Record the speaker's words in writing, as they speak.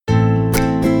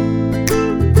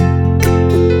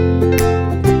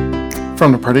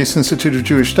From the Pardes Institute of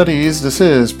Jewish Studies, this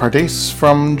is Pardes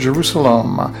from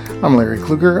Jerusalem. I'm Larry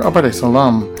Kluger, a Pardes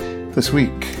alum. This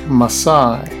week,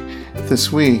 Masai.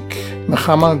 This week,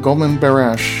 Nechama Goldman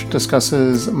Barash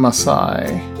discusses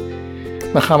Masai.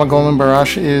 Nechama Goldman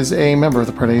Barash is a member of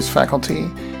the Pardes faculty.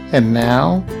 And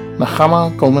now,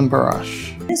 Nechama Goldman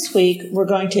Barash. This week, we're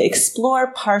going to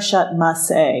explore Parshat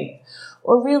Masai.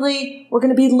 Or really, we're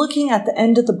going to be looking at the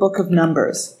end of the book of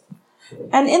Numbers.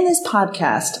 And in this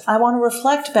podcast, I want to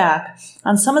reflect back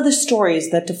on some of the stories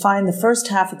that define the first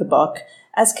half of the book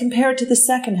as compared to the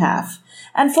second half,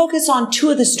 and focus on two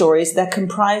of the stories that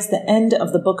comprise the end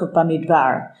of the book of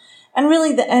Bamidbar, and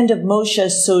really the end of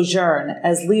Moshe's sojourn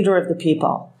as leader of the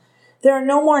people. There are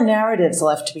no more narratives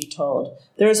left to be told.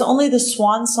 There is only the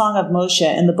swan song of Moshe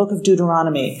in the book of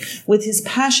Deuteronomy, with his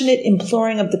passionate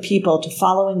imploring of the people to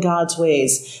follow in God's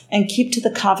ways and keep to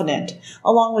the covenant,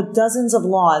 along with dozens of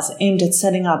laws aimed at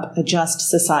setting up a just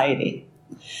society.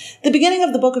 The beginning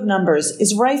of the book of Numbers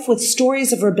is rife with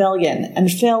stories of rebellion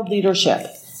and failed leadership,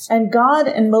 and God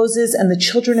and Moses and the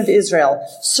children of Israel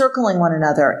circling one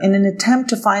another in an attempt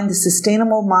to find the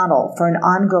sustainable model for an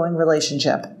ongoing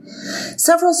relationship.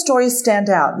 Several stories stand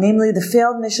out, namely the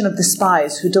failed mission of the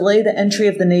spies who delay the entry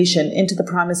of the nation into the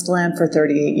promised land for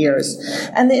 38 years,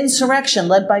 and the insurrection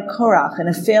led by Korach in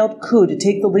a failed coup to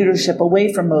take the leadership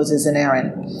away from Moses and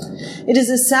Aaron. It is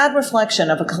a sad reflection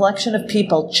of a collection of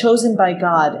people chosen by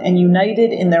God and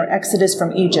united in their exodus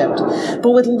from Egypt,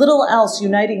 but with little else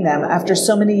uniting them after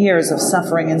so many years of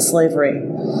suffering and slavery.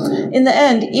 In the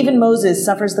end, even Moses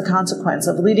suffers the consequence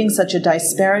of leading such a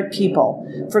disparate people,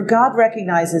 for God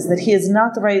recognizes that he is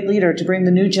not the right leader to bring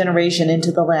the new generation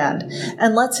into the land,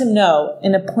 and lets him know,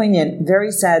 in a poignant, very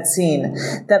sad scene,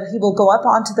 that he will go up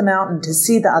onto the mountain to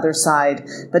see the other side,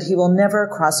 but he will never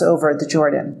cross over the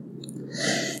Jordan.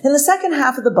 In the second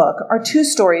half of the book are two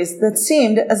stories that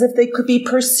seemed as if they could be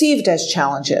perceived as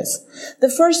challenges. The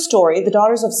first story, the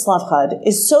daughters of Tzlafchad,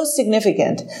 is so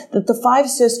significant that the five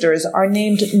sisters are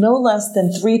named no less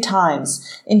than 3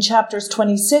 times in chapters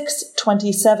 26,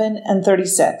 27, and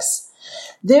 36.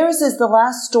 Theirs is the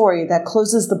last story that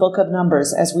closes the book of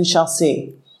Numbers, as we shall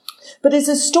see. But it's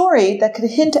a story that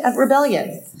could hint at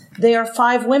rebellion. They are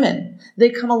 5 women. They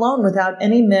come alone without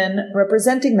any men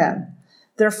representing them.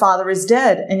 Their father is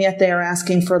dead, and yet they are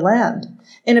asking for land.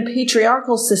 In a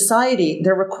patriarchal society,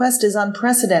 their request is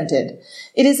unprecedented.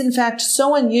 It is, in fact,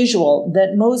 so unusual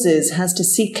that Moses has to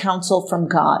seek counsel from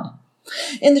God.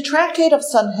 In the Tractate of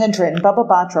Sanhedrin, Baba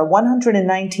Batra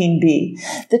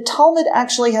 119b, the Talmud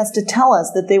actually has to tell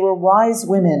us that they were wise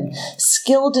women,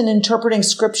 skilled in interpreting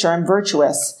scripture and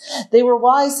virtuous. They were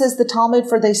wise, says the Talmud,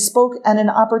 for they spoke at an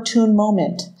opportune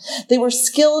moment. They were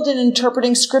skilled in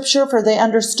interpreting scripture, for they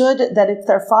understood that if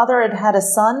their father had had a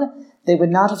son, they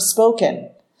would not have spoken.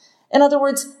 In other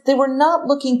words, they were not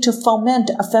looking to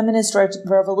foment a feminist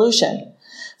revolution.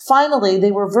 Finally,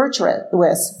 they were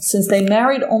virtuous, since they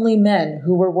married only men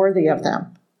who were worthy of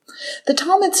them. The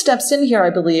Talmud steps in here,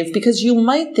 I believe, because you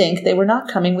might think they were not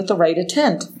coming with the right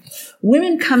intent.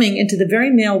 Women coming into the very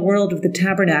male world of the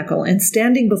tabernacle and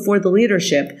standing before the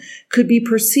leadership could be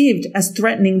perceived as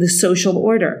threatening the social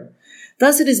order.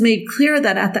 Thus, it is made clear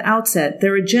that at the outset,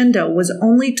 their agenda was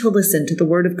only to listen to the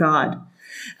word of God.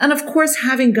 And of course,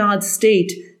 having God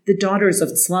state, the daughters of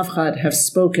Tzlafchad have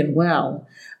spoken well,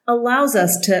 allows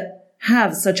us to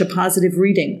have such a positive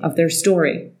reading of their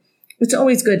story. It's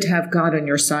always good to have God on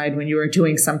your side when you are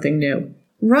doing something new.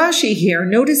 Rashi here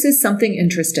notices something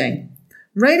interesting.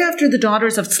 Right after the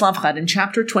daughters of Tzlafchad in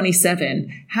chapter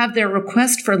 27 have their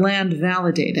request for land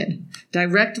validated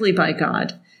directly by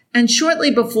God, and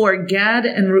shortly before Gad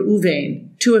and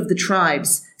Reuven, 2 of the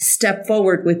tribes, step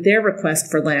forward with their request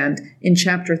for land in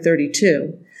chapter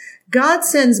 32, God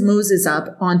sends Moses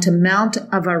up onto Mount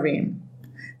Avarim.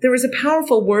 There is a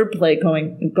powerful wordplay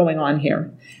going on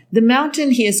here. The mountain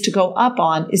he is to go up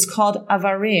on is called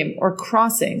Avarim, or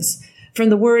crossings, from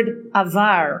the word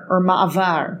avar, or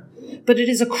ma'avar. But it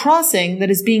is a crossing that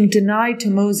is being denied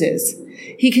to Moses.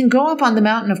 He can go up on the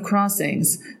mountain of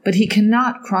crossings, but he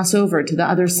cannot cross over to the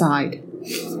other side.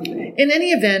 In any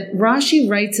event, Rashi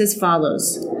writes as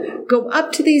follows: "Go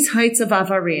up to these heights of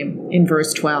Avarim," in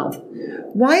verse 12.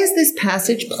 Why is this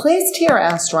passage placed here,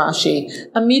 asked Rashi,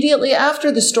 immediately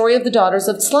after the story of the daughters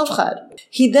of Tzlafchad?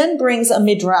 He then brings a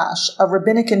midrash, a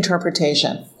rabbinic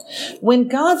interpretation. When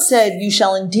God said, "You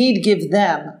shall indeed give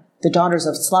them," the daughters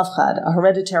of Tzlafchad, a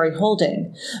hereditary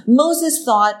holding, Moses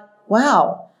thought,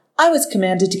 wow, I was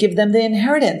commanded to give them the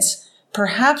inheritance.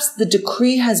 Perhaps the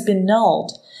decree has been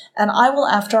nulled, and I will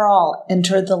after all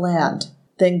enter the land.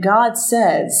 Then God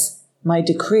says, my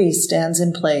decree stands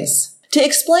in place. To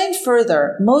explain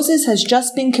further, Moses has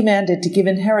just been commanded to give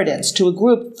inheritance to a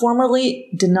group formerly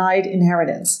denied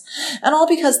inheritance, and all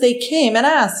because they came and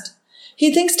asked.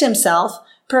 He thinks to himself,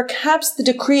 perhaps the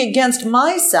decree against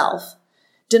myself,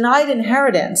 denied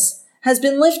inheritance, has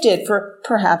been lifted, for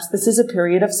perhaps this is a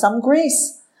period of some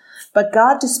grace. But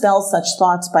God dispels such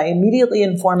thoughts by immediately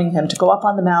informing him to go up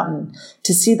on the mountain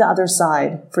to see the other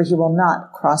side, for he will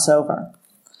not cross over.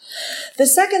 The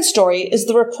second story is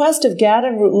the request of Gad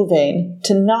and Reuven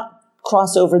to not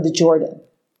cross over the Jordan.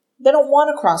 They don't want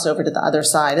to cross over to the other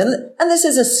side. And this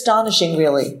is astonishing,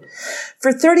 really.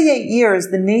 For 38 years,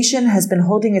 the nation has been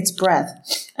holding its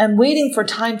breath and waiting for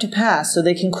time to pass so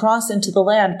they can cross into the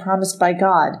land promised by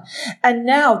God. And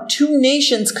now 2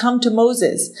 nations come to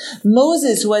Moses,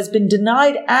 who has been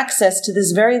denied access to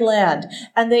this very land,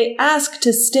 and they ask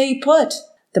to stay put.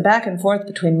 The back and forth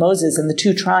between Moses and the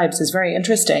 2 tribes is very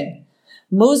interesting.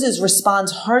 Moses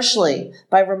responds harshly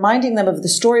by reminding them of the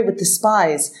story with the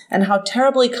spies and how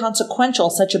terribly consequential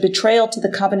such a betrayal to the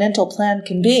covenantal plan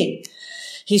can be.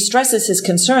 He stresses his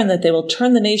concern that they will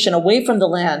turn the nation away from the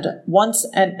land once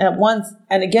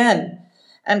and again,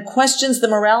 and questions the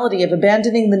morality of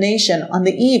abandoning the nation on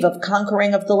the eve of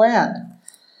conquering of the land.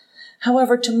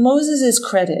 However, to Moses'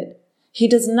 credit, he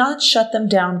does not shut them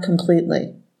down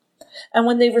completely. And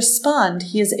when they respond,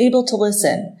 he is able to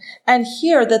listen and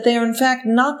hear that they are in fact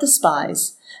not the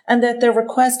spies and that their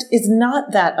request is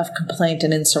not that of complaint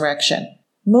and insurrection.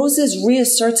 Moses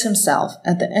reasserts himself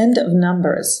at the end of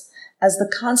Numbers as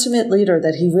the consummate leader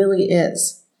that he really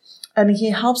is, and he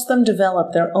helps them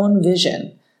develop their own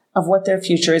vision of what their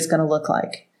future is going to look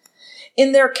like.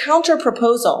 In their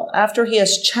counter-proposal, after he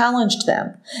has challenged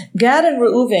them, Gad and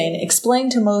Reuven explain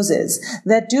to Moses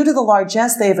that due to the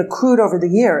largesse they have accrued over the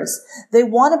years, they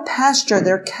want to pasture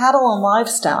their cattle and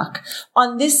livestock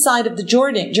on this side of the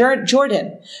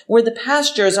Jordan, where the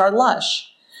pastures are lush.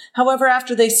 However,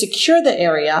 after they secure the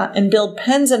area and build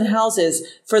pens and houses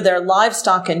for their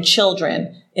livestock and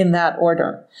children, in that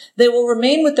order, they will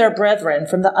remain with their brethren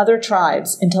from the other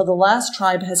tribes until the last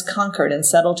tribe has conquered and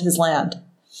settled his land.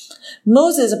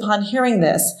 Moses, upon hearing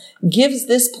this, gives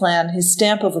this plan his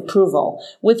stamp of approval,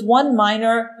 with one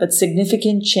minor but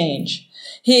significant change.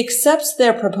 He accepts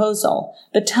their proposal,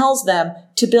 but tells them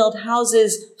to build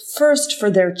houses first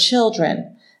for their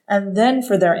children and then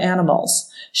for their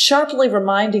animals, sharply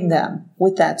reminding them,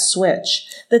 with that switch,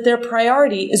 that their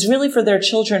priority is really for their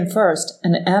children first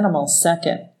and animals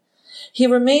second. He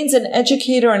remains an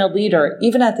educator and a leader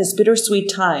even at this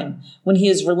bittersweet time when he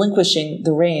is relinquishing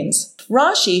the reins.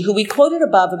 Rashi, who we quoted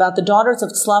above about the daughters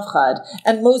of Tzlafchad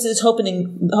and Moses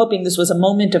hoping this was a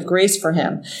moment of grace for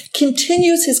him,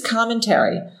 continues his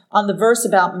commentary on the verse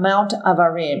about Mount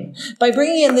Avarim by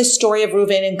bringing in this story of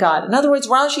Reuven and Gad. In other words,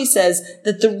 Rashi says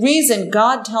that the reason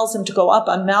God tells him to go up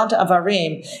on Mount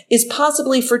Avarim is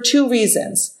possibly for 2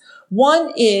 reasons.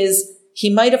 One is he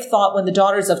might have thought when the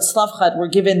daughters of Tzlafchad were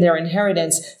given their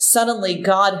inheritance, suddenly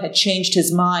God had changed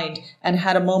his mind and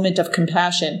had a moment of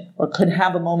compassion, or could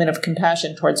have a moment of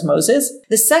compassion towards Moses.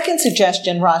 The second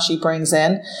suggestion Rashi brings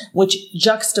in, which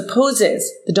juxtaposes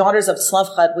the daughters of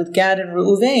Tzlafchad with Gad and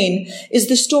Reuven, is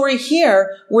the story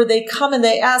here where they come and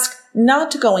they ask not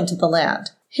to go into the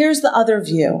land. Here's the other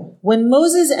view. When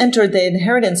Moses entered the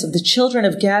inheritance of the children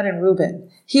of Gad and Reuben,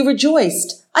 he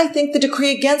rejoiced, "I think the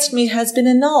decree against me has been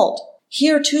annulled."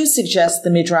 Here too, suggests the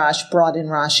Midrash brought in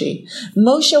Rashi,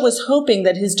 Moshe was hoping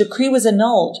that his decree was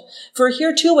annulled, for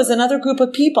here too was another group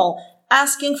of people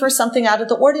asking for something out of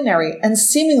the ordinary and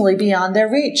seemingly beyond their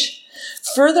reach.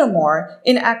 Furthermore,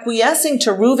 in acquiescing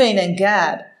to Reuven and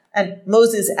Gad, and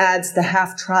Moses adds the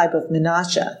half-tribe of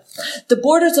Manasseh, the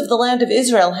borders of the land of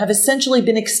Israel have essentially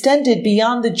been extended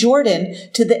beyond the Jordan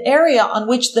to the area on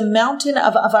which the mountain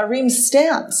of Avarim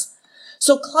stands.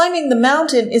 So climbing the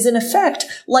mountain is in effect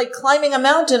like climbing a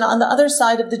mountain on the other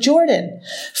side of the Jordan.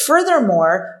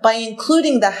 Furthermore, by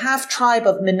including the half-tribe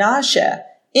of Manasseh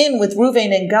in with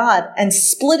Reuven and Gad and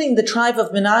splitting the tribe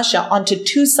of Manasseh onto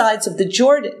 2 sides of the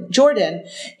Jordan,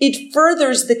 it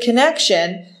furthers the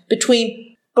connection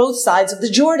between both sides of the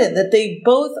Jordan, that they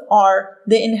both are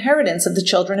the inheritance of the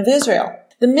children of Israel.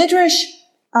 The Midrash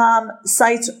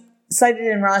cited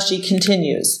in Rashi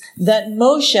continues that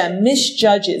Moshe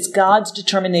misjudges God's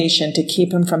determination to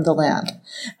keep him from the land.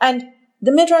 And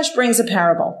the Midrash brings a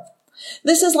parable.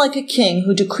 This is like a king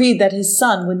who decreed that his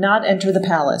son would not enter the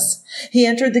palace. He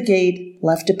entered the gate,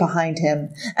 left it behind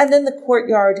him, and then the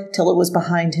courtyard till it was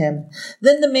behind him,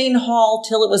 then the main hall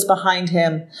till it was behind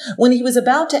him. When he was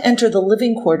about to enter the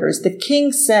living quarters, the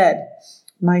king said,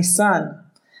 "My son,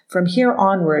 from here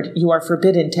onward you are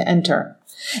forbidden to enter."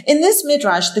 In this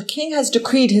Midrash, the king has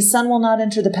decreed his son will not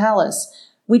enter the palace,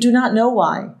 We do not know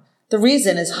why. The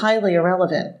reason is highly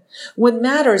irrelevant. What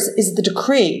matters is the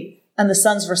decree and the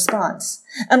son's response.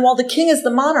 And while the king is the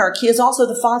monarch, he is also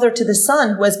the father to the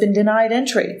son who has been denied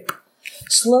entry.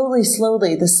 Slowly,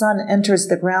 the son enters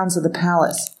the grounds of the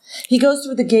palace. He goes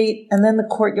through the gate and then the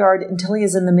courtyard until he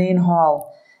is in the main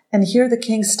hall. And here the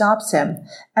king stops him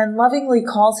and lovingly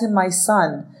calls him my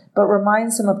son, but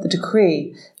reminds him of the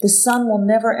decree. The son will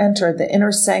never enter the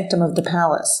inner sanctum of the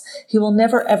palace. He will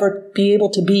never ever be able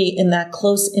to be in that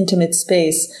close, intimate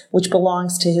space which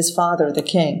belongs to his father, the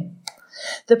king.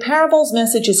 The parable's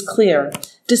message is clear.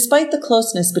 Despite the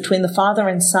closeness between the father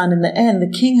and son, in the end,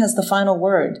 the king has the final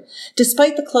word.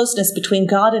 Despite the closeness between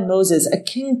God and Moses,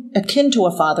 akin to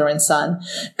a father and son,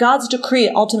 God's decree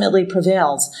ultimately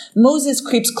prevails. Moses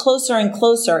creeps closer and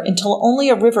closer until only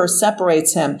a river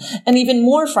separates him. And even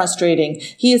more frustrating,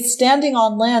 he is standing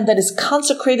on land that is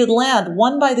consecrated land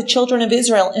won by the children of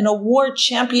Israel in a war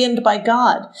championed by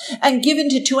God and given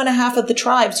to 2.5 of the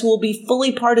tribes who will be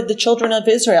fully part of the children of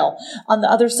Israel on the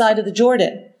other side of the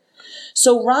Jordan.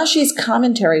 So Rashi's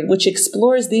commentary, which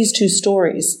explores these two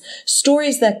stories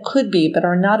that could be but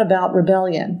are not about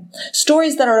rebellion,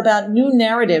 stories that are about new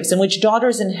narratives in which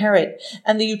daughters inherit,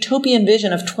 and the utopian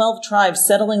vision of 12 tribes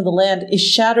settling the land is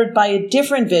shattered by a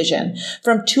different vision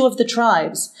from 2 of the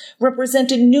tribes,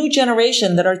 represent a new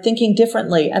generation that are thinking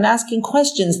differently and asking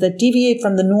questions that deviate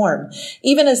from the norm,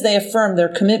 even as they affirm their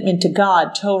commitment to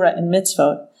God, Torah, and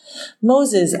mitzvot.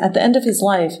 Moses, at the end of his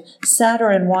life, sadder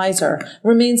and wiser,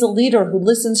 remains a leader who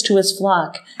listens to his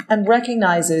flock and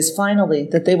recognizes, finally,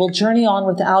 that they will journey on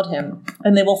without him,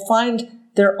 and they will find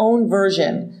their own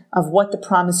version of what the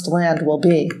promised land will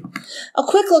be. A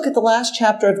quick look at the last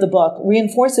chapter of the book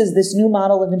reinforces this new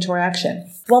model of interaction.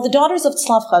 While the daughters of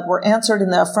Tzlafchad were answered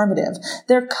in the affirmative,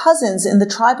 their cousins in the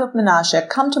tribe of Menashe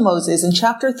come to Moses in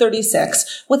chapter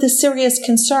 36 with a serious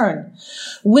concern.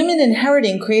 Women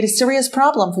inheriting create a serious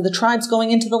problem for the tribes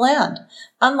going into the land.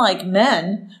 Unlike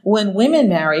men, when women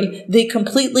marry, they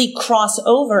completely cross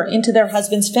over into their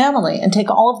husband's family and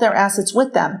take all of their assets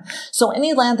with them. So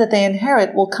any land that they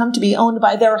inherit will come to be owned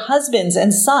by their husbands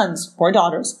and sons or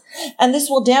daughters, and this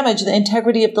will damage the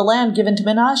integrity of the land given to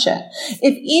Menashe.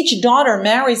 If each daughter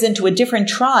marries into a different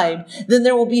tribe, then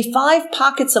there will be 5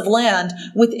 pockets of land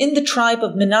within the tribe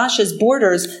of Menashe's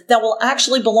borders that will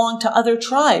actually belong to other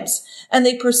tribes, and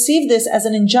they perceive this as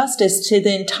an injustice to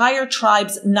the entire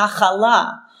tribe's nachala,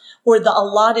 or the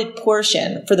allotted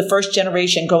portion for the first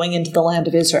generation going into the land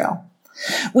of Israel.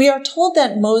 We are told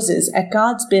that Moses, at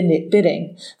God's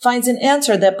bidding, finds an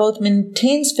answer that both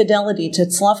maintains fidelity to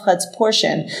Tzlafchad's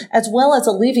portion as well as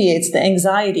alleviates the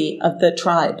anxiety of the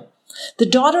tribe. The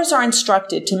daughters are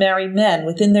instructed to marry men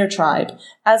within their tribe,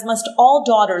 as must all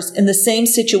daughters in the same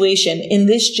situation in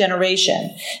this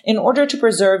generation, in order to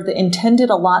preserve the intended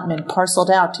allotment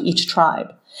parceled out to each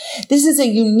tribe. This is a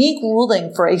unique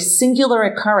ruling for a singular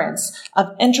occurrence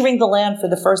of entering the land for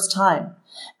the first time.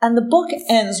 And the book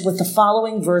ends with the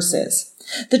following verses.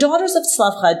 The daughters of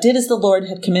Tzlafchad did as the Lord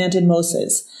had commanded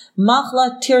Moses.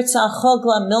 Machla, Tirza,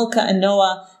 Chogla, Milcah, and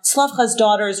Noah, Tzlafchad's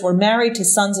daughters, were married to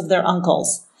sons of their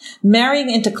uncles, marrying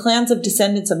into clans of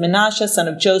descendants of Menashe, son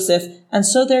of Joseph, and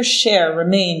so their share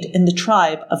remained in the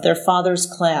tribe of their father's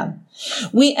clan.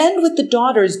 We end with the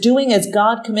daughters doing as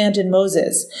God commanded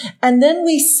Moses, and then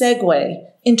we segue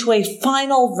into a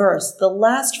final verse, the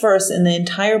last verse in the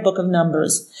entire book of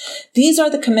Numbers. These are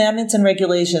the commandments and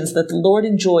regulations that the Lord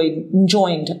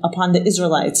enjoined upon the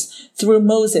Israelites through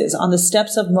Moses on the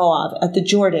steppes of Moab at the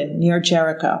Jordan near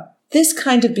Jericho. This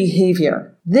kind of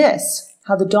behavior,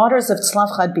 how the daughters of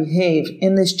Tzlafchad behave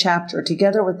in this chapter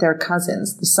together with their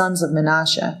cousins, the sons of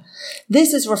Menashe,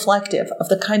 this is reflective of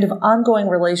the kind of ongoing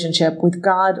relationship with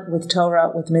God, with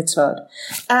Torah, with mitzvot.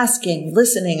 Asking,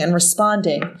 listening, and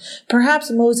responding. Perhaps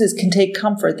Moses can take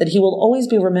comfort that he will always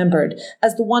be remembered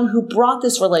as the one who brought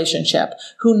this relationship,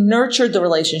 who nurtured the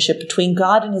relationship between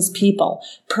God and his people,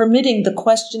 permitting the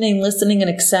questioning, listening, and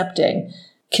accepting,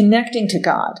 connecting to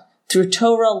God through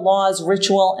Torah, laws,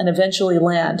 ritual, and eventually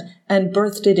land, and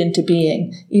birthed it into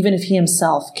being, even if he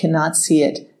himself cannot see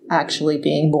it actually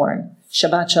being born.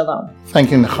 Shabbat Shalom.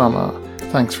 Thank you, Nechama.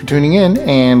 Thanks for tuning in,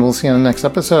 and we'll see you on the next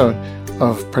episode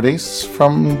of Pardes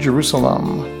from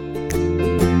Jerusalem.